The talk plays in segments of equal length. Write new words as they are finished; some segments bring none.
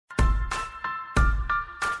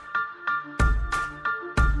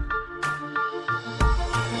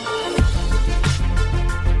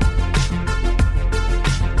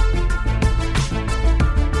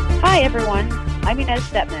Hi, everyone. I'm Inez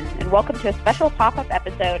Stepman, and welcome to a special pop-up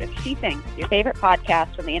episode of She Thinks, your favorite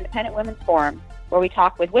podcast from the Independent Women's Forum, where we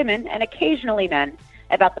talk with women and occasionally men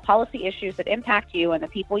about the policy issues that impact you and the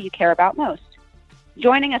people you care about most.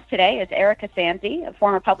 Joining us today is Erica Sanzi, a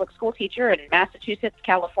former public school teacher in Massachusetts,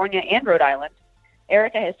 California, and Rhode Island.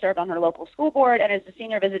 Erica has served on her local school board and is a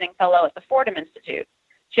senior visiting fellow at the Fordham Institute.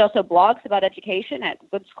 She also blogs about education at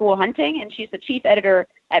Good School Hunting, and she's the chief editor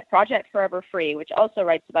at Project Forever Free, which also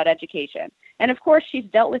writes about education. And of course, she's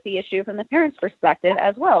dealt with the issue from the parents' perspective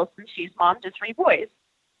as well, since she's mom to 3 boys.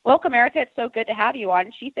 Welcome, Erica. It's so good to have you on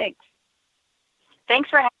She Thinks. Thanks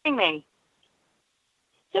for having me.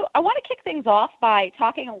 So I want to kick things off by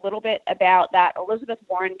talking a little bit about that Elizabeth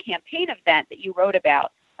Warren campaign event that you wrote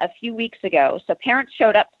about a few weeks ago. So parents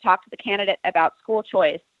showed up to talk to the candidate about school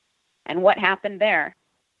choice, and what happened there?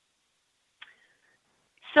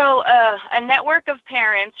 So a network of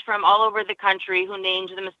parents from all over the country who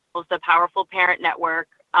named themselves the Powerful Parent Network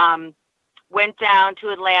went down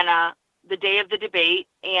to Atlanta the day of the debate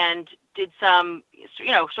and did some,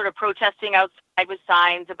 sort of protesting outside with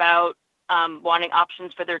signs about wanting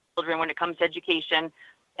options for their children when it comes to education.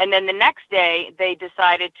 And then the next day, they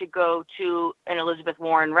decided to go to an Elizabeth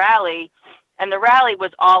Warren rally. And the rally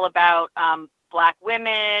was all about Black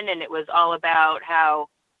women, and it was all about how,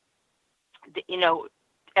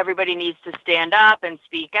 everybody needs to stand up and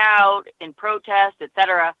speak out in protest,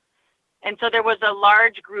 etc. And so there was a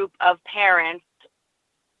large group of parents,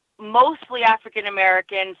 mostly African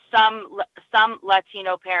American, some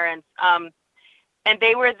Latino parents, and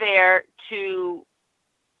they were there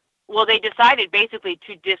they decided basically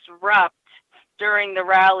to disrupt during the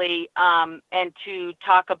rally and to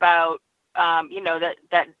talk about,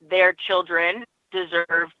 that their children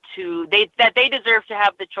deserve to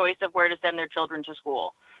have the choice of where to send their children to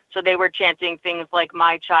school. So they were chanting things like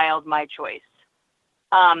 "My child, my choice,"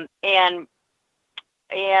 and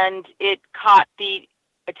it caught the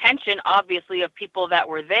attention, obviously, of people that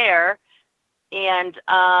were there, and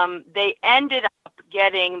they ended up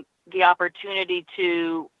getting the opportunity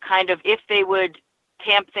to kind of, if they would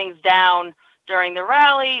tamp things down during the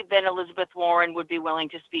rally, then Elizabeth Warren would be willing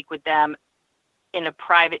to speak with them in a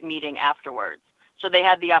private meeting afterwards. So they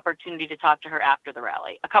had the opportunity to talk to her after the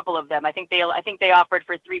rally. A couple of them. I think they offered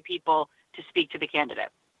for 3 people to speak to the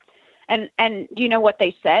candidate. And do you know what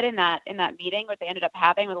they said in that meeting, what they ended up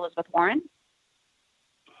having with Elizabeth Warren?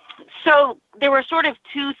 So there were sort of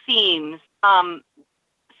 2 themes.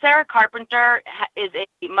 Sarah Carpenter is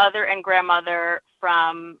a mother and grandmother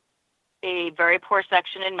from a very poor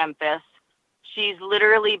section in Memphis. She's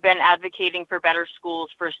literally been advocating for better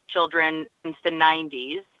schools for children since the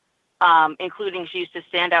 90s. Including she used to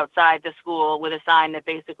stand outside the school with a sign that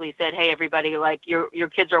basically said, "Hey, everybody, like your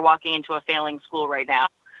kids are walking into a failing school right now."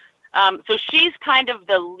 So she's kind of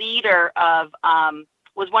the leader of,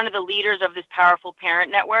 was one of the leaders of this Powerful Parent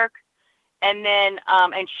Network. And then,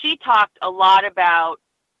 and she talked a lot about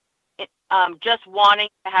just wanting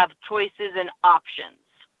to have choices and options.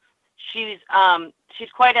 She's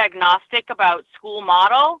quite agnostic about school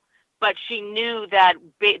model, but she knew that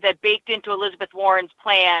baked into Elizabeth Warren's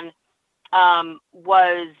plan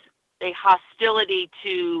was a hostility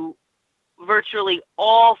to virtually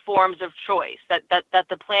all forms of choice, that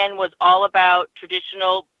the plan was all about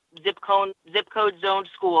traditional zip code zoned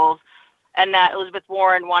schools, and that Elizabeth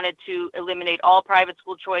Warren wanted to eliminate all private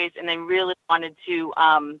school choice and then really wanted to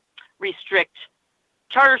restrict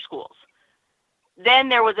charter schools. Then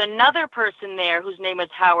there was another person there whose name was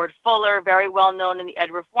Howard Fuller, very well known in the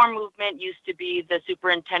ed reform movement, used to be the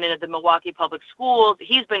superintendent of the Milwaukee Public Schools.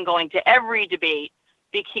 He's been going to every debate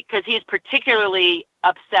because he's particularly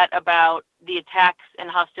upset about the attacks and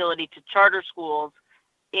hostility to charter schools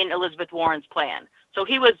in Elizabeth Warren's plan. So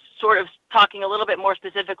he was sort of talking a little bit more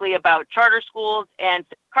specifically about charter schools, and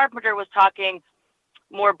Carpenter was talking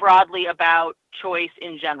more broadly about choice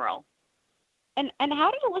in general. And how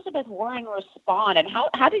did Elizabeth Warren respond, and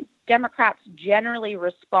how did Democrats generally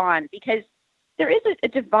respond? Because there is a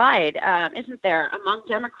divide, isn't there, among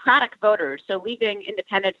Democratic voters? So leaving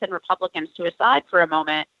independents and Republicans to a side for a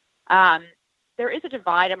moment, there is a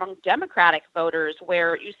divide among Democratic voters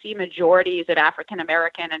where you see majorities of African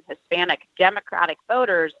American and Hispanic Democratic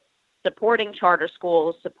voters supporting charter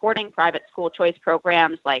schools, supporting private school choice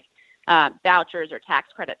programs like vouchers or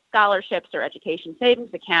tax credit scholarships or education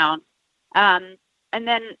savings accounts. And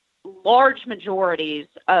then large majorities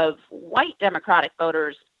of white Democratic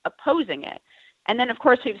voters opposing it. And then, of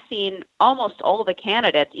course, we've seen almost all the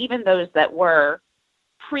candidates, even those that were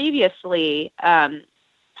previously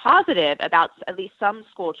positive about at least some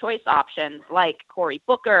school choice options, like Cory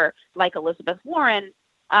Booker, like Elizabeth Warren,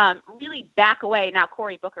 really back away. Now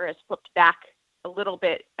Cory Booker has flipped back a little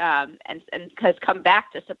bit and has come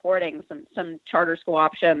back to supporting some charter school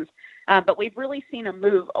options. But we've really seen a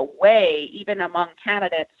move away, even among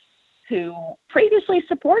candidates who previously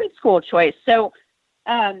supported school choice. So,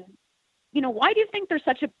 why do you think there's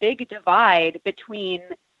such a big divide between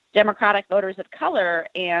Democratic voters of color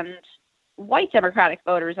and white Democratic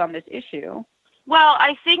voters on this issue? Well,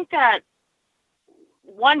 I think that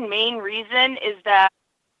one main reason is that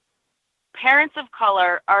parents of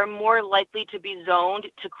color are more likely to be zoned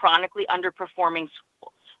to chronically underperforming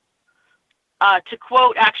schools. To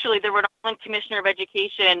quote, actually, the Rhode Island Commissioner of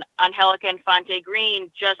Education, Angelica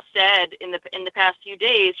Infante-Green, just said in the past few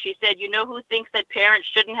days, she said, you know who thinks that parents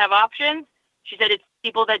shouldn't have options? She said it's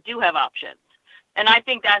people that do have options. And I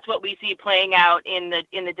think that's what we see playing out in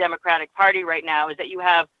the Democratic Party right now, is that you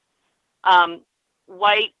have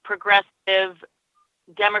white progressive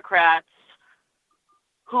Democrats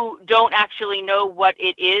who don't actually know what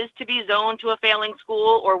it is to be zoned to a failing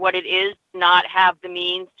school, or what it is to not have the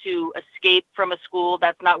means to escape from a school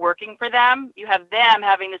that's not working for them. You have them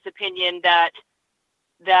having this opinion that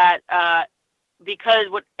because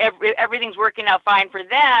everything's working out fine for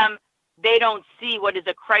them, they don't see what is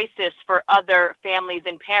a crisis for other families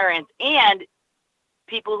and parents and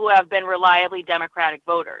people who have been reliably Democratic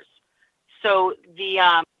voters. So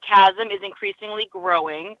the chasm is increasingly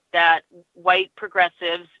growing, that white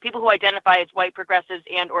progressives, people who identify as white progressives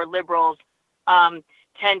and or liberals,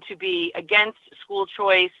 tend to be against school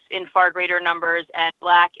choice in far greater numbers, and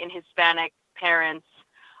Black and Hispanic parents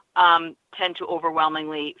tend to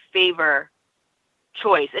overwhelmingly favor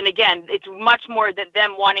choice. And again, it's much more than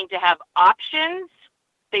them wanting to have options.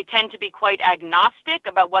 They tend to be quite agnostic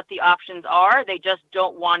about what the options are. They just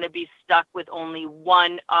don't want to be stuck with only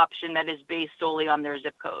one option that is based solely on their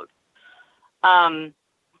zip code. And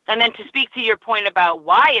then to speak to your point about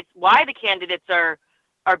why the candidates are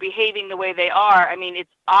behaving the way they are, I mean,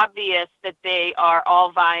 it's obvious that they are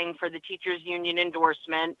all vying for the teachers union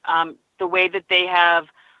endorsement. The way that they have,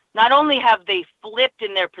 not only have they flipped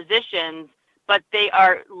in their positions, but they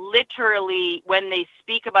are literally, when they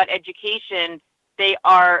speak about education, they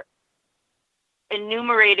are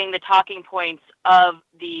enumerating the talking points of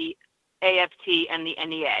the AFT and the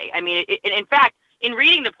NEA. I mean, in fact, in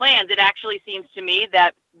reading the plans, it actually seems to me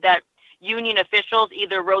that union officials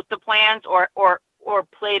either wrote the plans or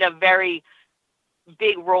played a very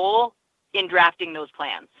big role in drafting those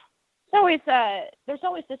plans. So there's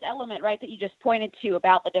always this element, right, that you just pointed to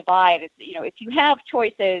about the divide. It's, if you have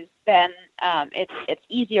choices, then it's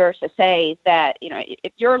easier to say that,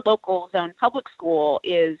 if your local zone public school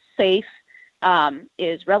is safe,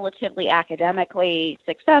 is relatively academically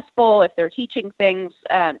successful, if they're teaching things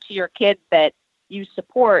to your kids that you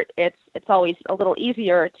support, it's always a little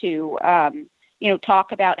easier to,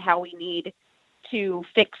 talk about how we need to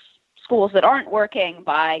fix schools that aren't working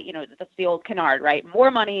by, that's the old canard, right? More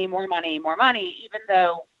money, more money, more money, even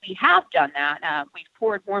though we have done that. We've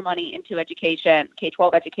poured more money into education,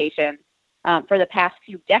 K-12 education, for the past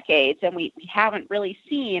few decades, and we haven't really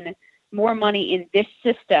seen more money in this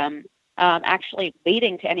system actually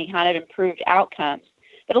leading to any kind of improved outcomes.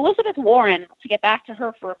 But Elizabeth Warren, to get back to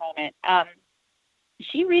her for a moment,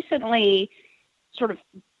 she recently sort of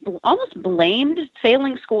almost blamed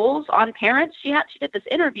failing schools on parents. She did this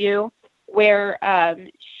interview where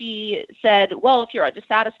she said, well, if you're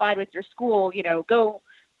dissatisfied with your school, go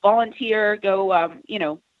volunteer, go,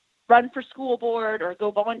 run for school board, or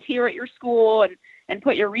go volunteer at your school and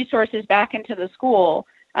put your resources back into the school.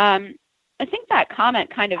 I think that comment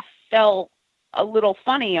kind of fell a little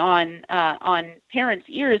funny on parents'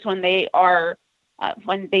 ears when they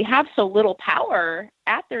have so little power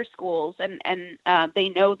at their schools, and they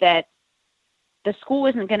know that the school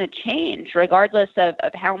isn't going to change regardless of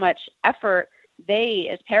how much effort they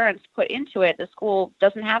as parents put into it. The school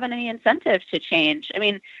doesn't have any incentive to change. I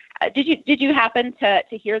mean, did you happen to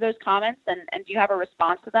hear those comments, and do you have a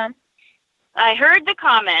response to them? I heard the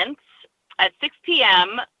comments at 6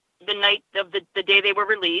 p.m. the night of the day they were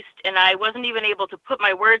released, and I wasn't even able to put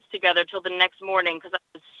my words together till the next morning because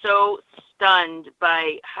I was so stunned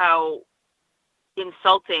by how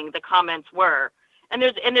insulting the comments were. And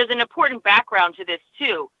there's an important background to this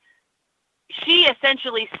too. She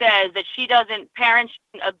essentially says that parents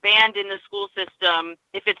shouldn't abandon the school system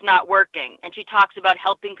if it's not working. And she talks about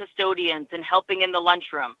helping custodians and helping in the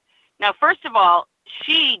lunchroom. Now, first of all,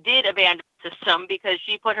 she did abandon the system because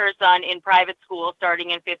she put her son in private school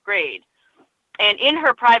starting in 5th grade. And in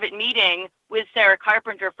her private meeting with Sarah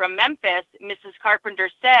Carpenter from Memphis, Mrs. Carpenter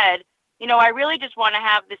said, I really just want to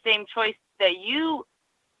have the same choice that you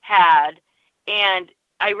had. And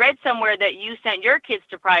I read somewhere that you sent your kids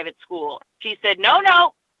to private school. She said, no,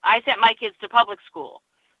 I sent my kids to public school.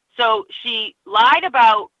 So she lied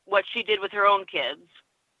about what she did with her own kids.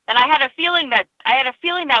 And I had a feeling that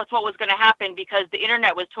was what was going to happen, because the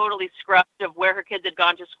internet was totally scrubbed of where her kids had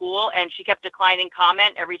gone to school, and she kept declining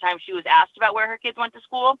comment every time she was asked about where her kids went to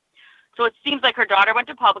school. So it seems like her daughter went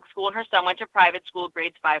to public school and her son went to private school,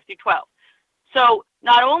 grades 5 through 12. So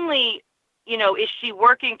not only, is she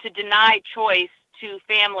working to deny choice to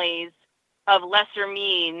families of lesser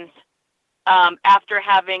means after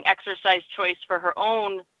having exercised choice for her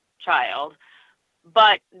own child,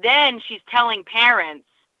 but then she's telling parents,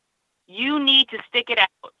 you need to stick it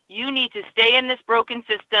out. You need to stay in this broken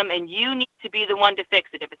system, and you need to be the one to fix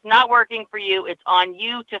it. If it's not working for you, it's on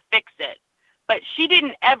you to fix it. But she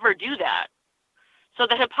didn't ever do that. So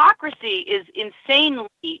the hypocrisy is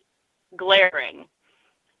insanely glaring.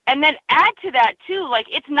 And then add to that, too, like,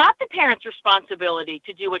 it's not the parent's responsibility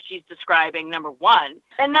to do what she's describing, number one.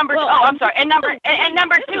 And number two, and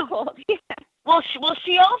number two, well,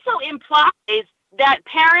 she also implies that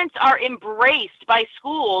parents are embraced by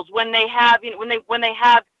schools when they have, when they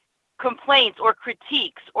have complaints or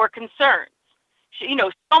critiques or concerns. She's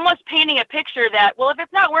almost painting a picture that, well, if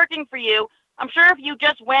it's not working for you, I'm sure if you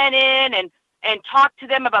just went in and talked to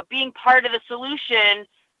them about being part of the solution,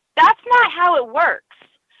 that's not how it works.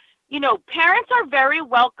 Parents are very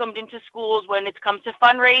welcomed into schools when it comes to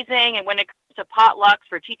fundraising and when it comes to potlucks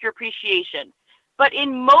for teacher appreciation. But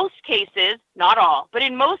in most cases, not all, but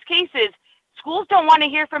in most cases, schools don't want to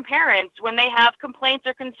hear from parents when they have complaints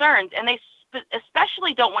or concerns, and they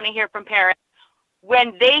especially don't want to hear from parents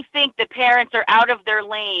when they think the parents are out of their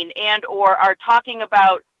lane and or are talking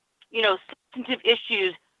about, substantive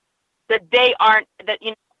issues that they aren't,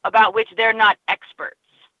 about which they're not experts.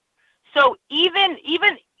 So even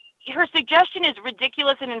her suggestion is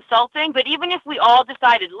ridiculous and insulting, but even if we all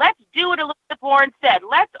decided, let's do what Elizabeth Warren said,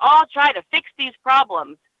 let's all try to fix these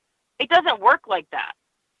problems, it doesn't work like that.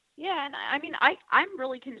 Yeah, and I mean, I'm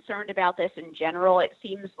really concerned about this in general. It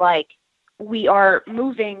seems like we are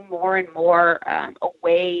moving more and more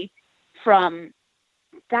away from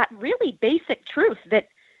that really basic truth that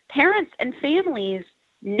parents and families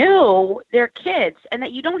know their kids, and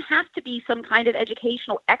that you don't have to be some kind of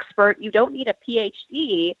educational expert. You don't need a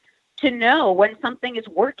PhD to know when something is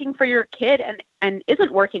working for your kid and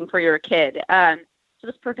isn't working for your kid. So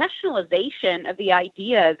this professionalization of the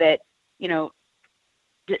idea that,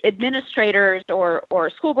 administrators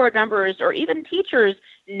or school board members or even teachers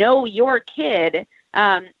know your kid.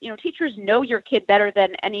 Teachers know your kid better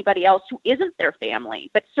than anybody else who isn't their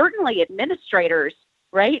family. But certainly administrators,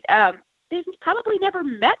 right? They've probably never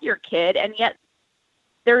met your kid, and yet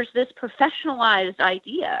there's this professionalized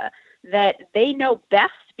idea that they know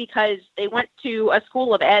best because they went to a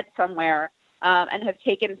school of ed somewhere and have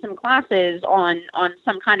taken some classes on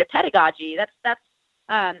some kind of pedagogy.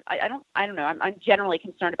 I don't know. I'm generally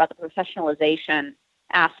concerned about the professionalization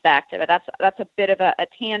aspect of it. That's a bit of a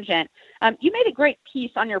tangent. You made a great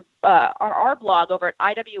piece on our blog over at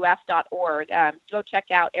iwf.org. Go check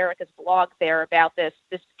out Erica's blog there about this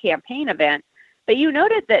campaign event. But you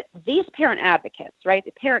noted that these parent advocates, right,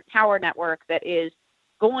 the Parent Power Network that is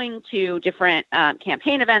going to different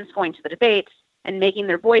campaign events, going to the debates, and making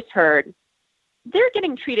their voice heard, they're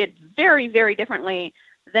getting treated very, very differently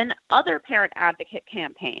than other parent advocate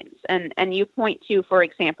campaigns. And you point to, for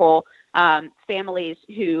example, families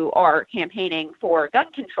who are campaigning for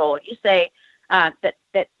gun control. You say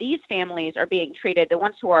that these families are being treated, the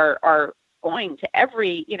ones who are going to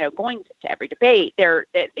every debate.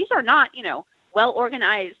 These are not,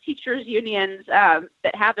 well-organized teachers unions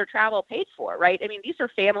that have their travel paid for, right? I mean, these are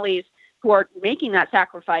families who are making that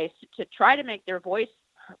sacrifice to try to make their voice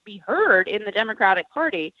be heard in the Democratic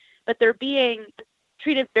Party, but they're being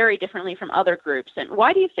treated very differently from other groups. And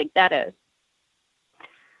why do you think that is?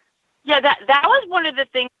 Yeah, that was one of the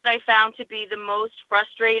things that I found to be the most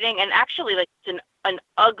frustrating, and actually like an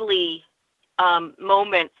ugly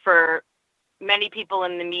moment for many people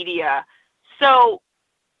in the media. So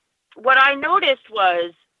what I noticed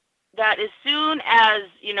was that as soon as,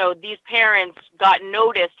 these parents got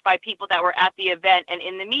noticed by people that were at the event and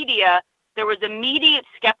in the media, there was immediate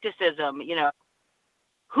skepticism,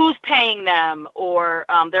 who's paying them, or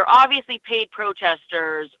they're obviously paid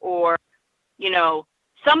protesters, or,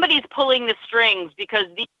 somebody's pulling the strings because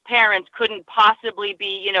these parents couldn't possibly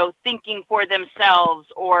be, thinking for themselves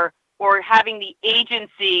or having the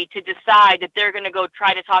agency to decide that they're going to go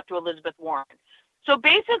try to talk to Elizabeth Warren. So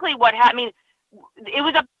basically what happened, it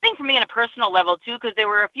was a thing for me on a personal level too, because there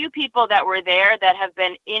were a few people that were there that have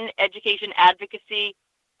been in education advocacy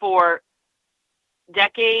for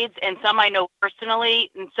decades, and some I know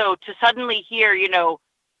personally. And so to suddenly hear,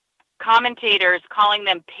 commentators calling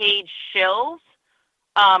them paid shills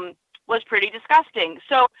was pretty disgusting.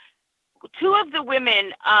 So two of the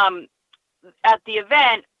women at the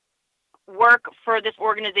event work for this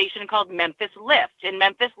organization called Memphis Lift. And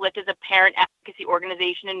Memphis Lift is a parent advocacy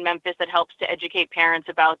organization in Memphis that helps to educate parents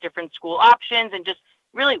about different school options and just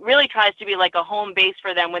really, really tries to be like a home base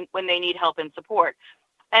for them when they need help and support.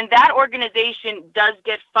 And that organization does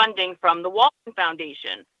get funding from the Walton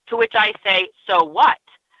Foundation, to which I say, so what?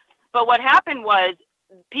 But what happened was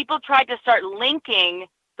people tried to start linking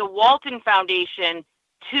the Walton Foundation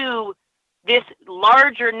to this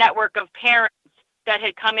larger network of parents that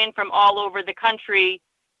had come in from all over the country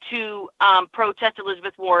to protest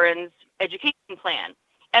Elizabeth Warren's education plan.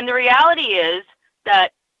 And the reality is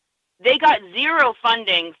that they got zero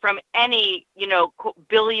funding from any,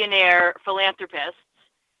 billionaire philanthropists,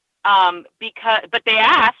 but they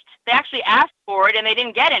actually asked for it and they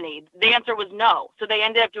didn't get any. The answer was no. So they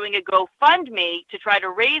ended up doing a GoFundMe to try to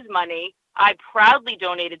raise money. I proudly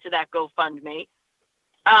donated to that GoFundMe.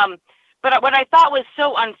 But what I thought was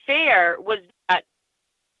so unfair was that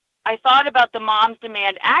I thought about the Moms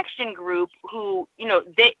Demand Action Group, who,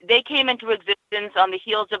 they came into existence on the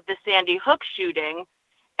heels of the Sandy Hook shooting,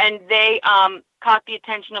 and they caught the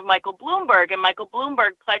attention of Michael Bloomberg, and Michael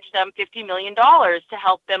Bloomberg pledged them $50 million to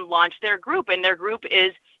help them launch their group, and their group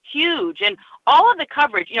is huge. And all of the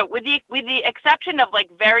coverage, with the exception of like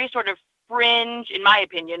very sort of fringe, in my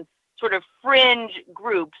opinion, sort of fringe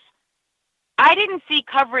groups, I didn't see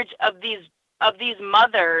coverage of these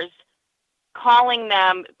mothers calling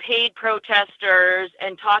them paid protesters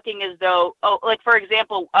and talking as though, like for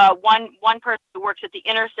example, one person who works at The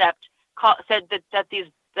Intercept said that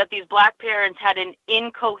these Black parents had an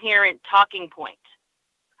incoherent talking point.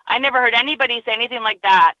 I never heard anybody say anything like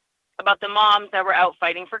that about the moms that were out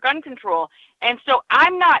fighting for gun control. And so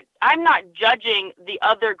I'm not judging the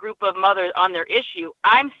other group of mothers on their issue.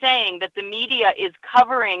 I'm saying that the media is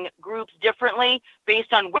covering groups differently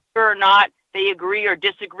based on whether or not they agree or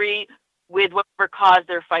disagree with whatever cause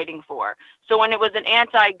they're fighting for. So when it was an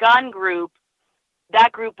anti-gun group,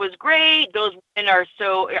 that group was great. Those women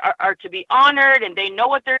are to be honored, and they know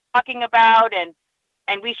what they're talking about, and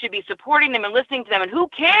we should be supporting them and listening to them. And who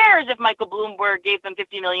cares if Michael Bloomberg gave them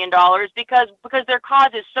 $50 million because their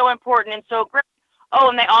cause is so important and so great. Oh,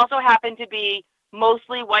 and they also happen to be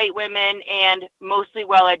mostly white women and mostly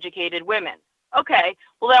well-educated women. Okay,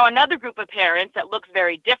 well now another group of parents that looks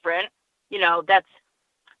very different,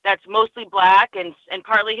 that's mostly Black and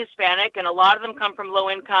partly Hispanic, and a lot of them come from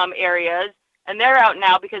low-income areas, and they're out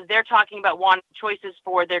now because they're talking about wanting choices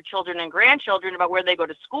for their children and grandchildren about where they go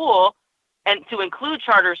to school, and to include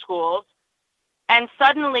charter schools. And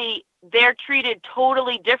suddenly they're treated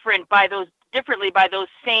totally differently by those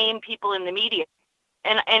same people in the media.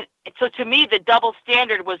 And so to me, the double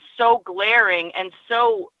standard was so glaring and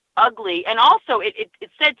so ugly. And also it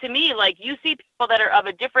said to me, like, you see people that are of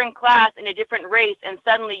a different class and a different race, and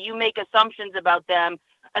suddenly you make assumptions about them,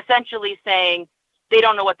 essentially saying they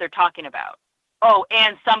don't know what they're talking about. Oh,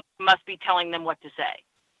 and someone must be telling them what to say.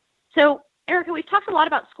 So, Erica, we've talked a lot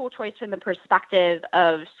about school choice from the perspective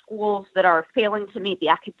of schools that are failing to meet the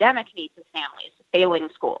academic needs of families, failing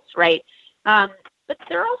schools, right? But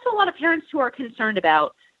there are also a lot of parents who are concerned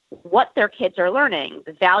about what their kids are learning,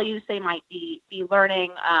 the values they might be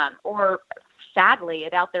learning, or sadly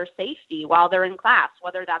about their safety while they're in class,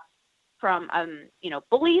 whether that's from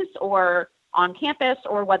bullies or on campus,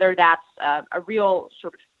 or whether that's a real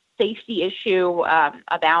sort of safety issue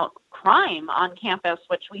about crime on campus,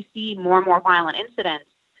 which we see more and more violent incidents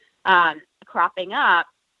cropping up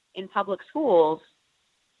in public schools.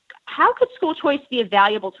 How could school choice be a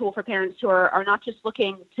valuable tool for parents who are not just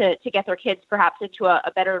looking to get their kids perhaps into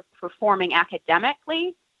a better performing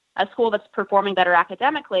academically, a school that's performing better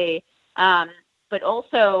academically, but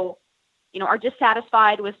also, are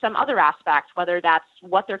dissatisfied with some other aspect, whether that's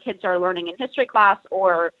what their kids are learning in history class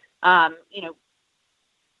or,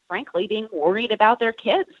 frankly, being worried about their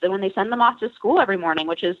kids when they send them off to school every morning,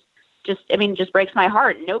 which is just breaks my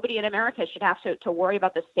heart. Nobody in America should have to worry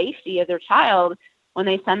about the safety of their child when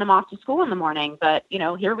they send them off to school in the morning. But,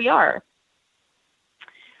 here we are.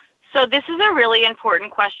 So this is a really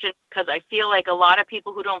important question, because I feel like a lot of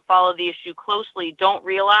people who don't follow the issue closely don't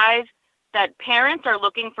realize that parents are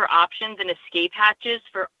looking for options and escape hatches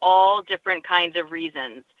for all different kinds of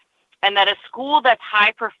reasons. And that a school that's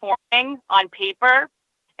high performing on paper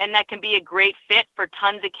and that can be a great fit for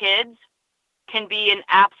tons of kids can be an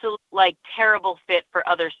absolute, terrible fit for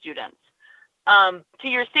other students. To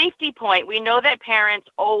your safety point, we know that parents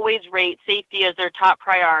always rate safety as their top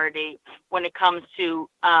priority when it comes to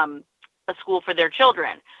a school for their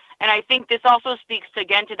children. And I think this also speaks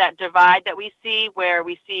again to that divide that we see, where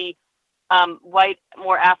we see white,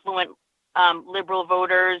 more affluent liberal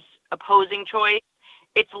voters opposing choice.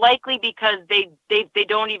 It's likely because they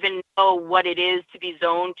don't even know what it is to be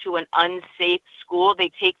zoned to an unsafe school.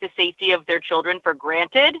 They take the safety of their children for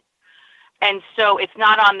granted. And so it's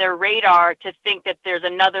not on their radar to think that there's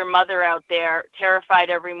another mother out there terrified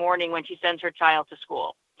every morning when she sends her child to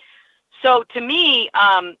school. So to me,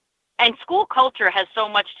 and school culture has so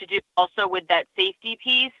much to do also with that safety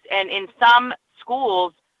piece. And in some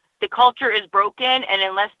schools, the culture is broken, and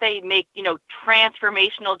unless they make,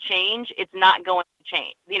 transformational change, it's not going to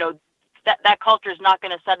change. That culture is not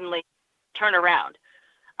going to suddenly turn around.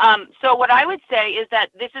 So what I would say is that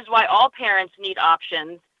this is why all parents need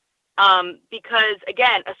options. Because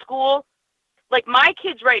again, a school, like my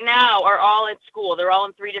kids right now are all at school. They're all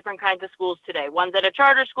in 3 different kinds of schools today. One's at a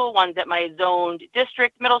charter school, one's at my zoned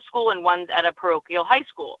district middle school, and one's at a parochial high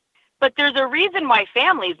school. But there's a reason why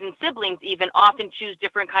families and siblings even often choose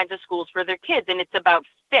different kinds of schools for their kids, and it's about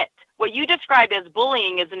fit. What you described as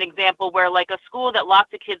bullying is an example where like a school that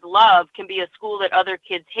lots of kids love can be a school that other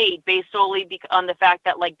kids hate based solely on the fact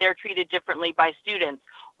that like they're treated differently by students,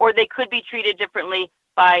 or they could be treated differently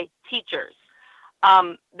by teachers.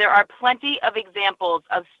 There are plenty of examples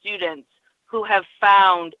of students who have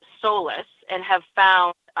found solace and have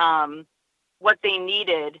found what they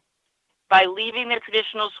needed by leaving their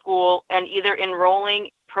traditional school and either enrolling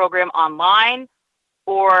program online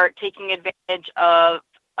or taking advantage of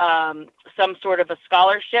some sort of a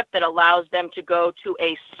scholarship that allows them to go to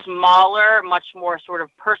a smaller, much more sort of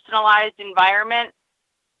personalized environment.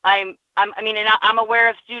 I'm aware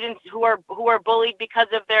of students who are bullied because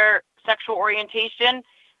of their sexual orientation,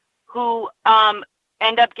 who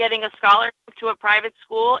end up getting a scholarship to a private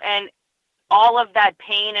school, and all of that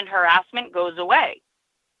pain and harassment goes away.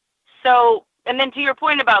 So, and then to your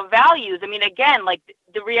point about values, again, like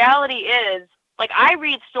the reality is, like I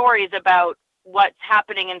read stories about what's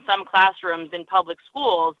happening in some classrooms in public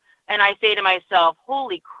schools, and I say to myself,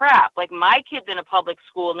 holy crap, like my kid's in a public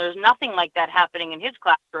school and there's nothing like that happening in his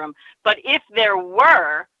classroom. But if there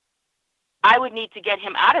were, I would need to get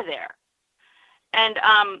him out of there. And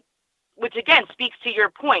which again speaks to your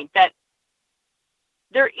point that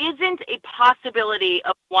there isn't a possibility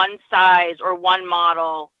of one size or one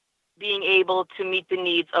model being able to meet the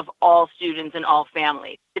needs of all students and all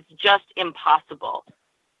families. It's just impossible.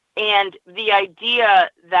 And the idea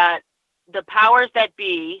that the powers that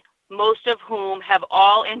be, most of whom have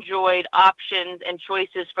all enjoyed options and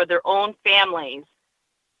choices for their own families,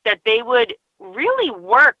 that they would really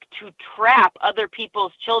work to trap other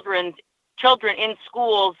people's children in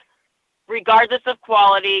schools, regardless of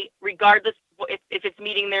quality, regardless if it's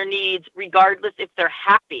meeting their needs, regardless if they're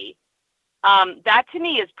happy. That to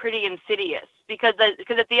me is pretty insidious because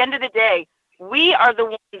at the end of the day, we are the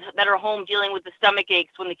ones that are home dealing with the stomach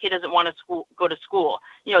aches when the kid doesn't want to go to school.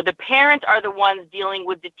 The parents are the ones dealing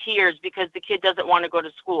with the tears because the kid doesn't want to go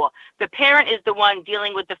to school. The parent is the one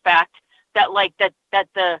dealing with the fact that that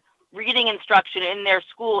the reading instruction in their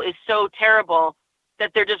school is so terrible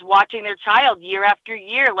that they're just watching their child year after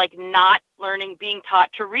year, like not learning, being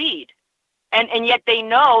taught to read. And yet they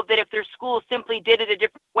know that if their school simply did it a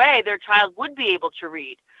different way, their child would be able to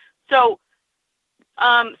read. So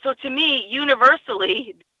to me,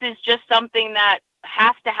 universally, this is just something that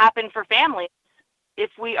has to happen for families if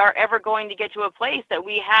we are ever going to get to a place that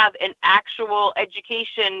we have an actual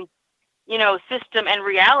education, system and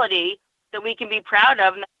reality that we can be proud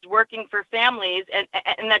of and that's working for families and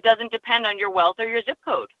that doesn't depend on your wealth or your zip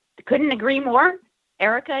code. Couldn't agree more.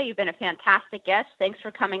 Erica, you've been a fantastic guest. Thanks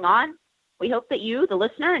for coming on. We hope that you, the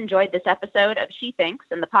listener, enjoyed this episode of She Thinks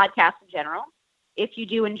and the podcast in general. If you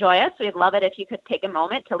do enjoy us, we'd love it if you could take a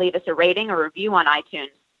moment to leave us a rating or review on iTunes.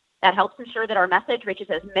 That helps ensure that our message reaches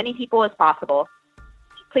as many people as possible.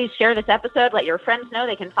 Please share this episode. Let your friends know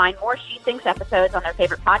they can find more She Thinks episodes on their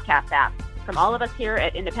favorite podcast app. From all of us here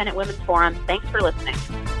at Independent Women's Forum, thanks for listening.